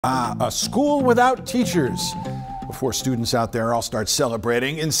A school without teachers. Before students out there all start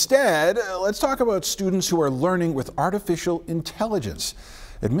celebrating, instead, let's talk about students who are learning with artificial intelligence.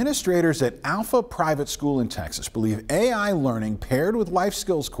 Administrators at Alpha Private School in Texas believe AI learning paired with life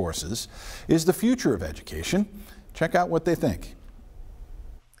skills courses is the future of education. Check out what they think.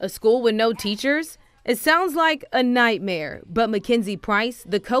 A school with no teachers? It sounds like a nightmare, but Mackenzie Price,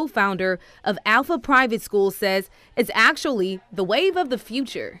 the co-founder of Alpha Private School, says it's actually the wave of the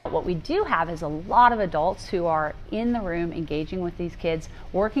future. What we do have is a lot of adults who are in the room engaging with these kids,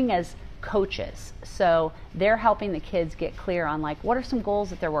 working as coaches. So they're helping the kids get clear on what are some goals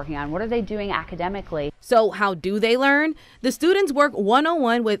that they're working on? What are they doing academically? So how do they learn? The students work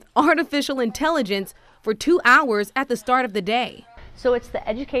one-on-one with artificial intelligence for 2 hours at the start of the day. So it's the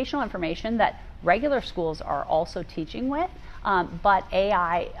educational information that regular schools are also teaching with, but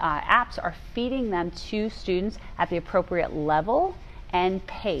AI apps are feeding them to students at the appropriate level and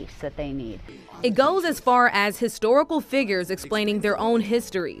pace that they need. It goes as far as historical figures explaining their own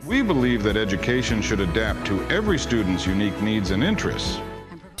histories. We believe that education should adapt to every student's unique needs and interests.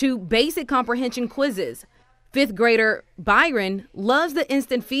 To basic comprehension quizzes. Fifth grader Byron loves the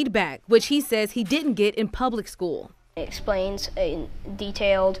instant feedback, which he says he didn't get in public school. It explains a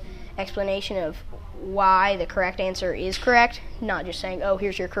detailed explanation of why the correct answer is correct, not just saying, oh,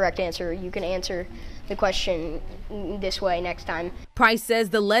 here's your correct answer. You can answer the question this way next time. Price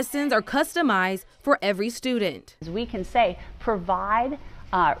says the lessons are customized for every student. We can say provide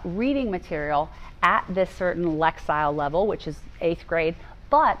reading material at this certain Lexile level, which is 8th grade,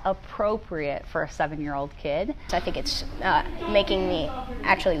 but appropriate for a 7-year-old kid. So I think it's making me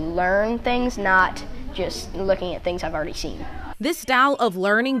actually learn things, not just looking at things I've already seen. This style of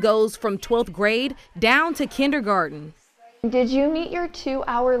learning goes from 12th grade down to kindergarten. Did you meet your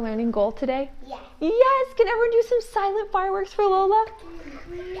 2-hour learning goal today? Yeah. Yes! Can everyone do some silent fireworks for Lola?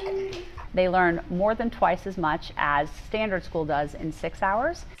 They learn more than twice as much as standard school does in 6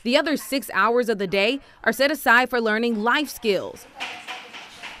 hours. The other 6 hours of the day are set aside for learning life skills.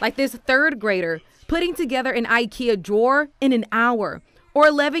 Like this 3rd grader putting together an IKEA drawer in an hour, or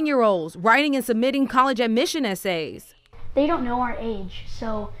 11-year-olds writing and submitting college admission essays. They don't know our age,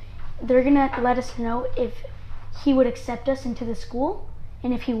 so they're gonna let us know if he would accept us into the school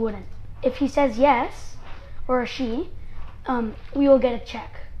and if he wouldn't. If he says yes, or she, we will get a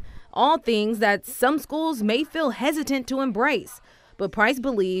check. All things that some schools may feel hesitant to embrace, but Price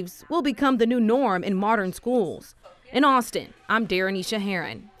believes will become the new norm in modern schools. In Austin, I'm Darrenisha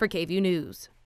Heron for KVUE News.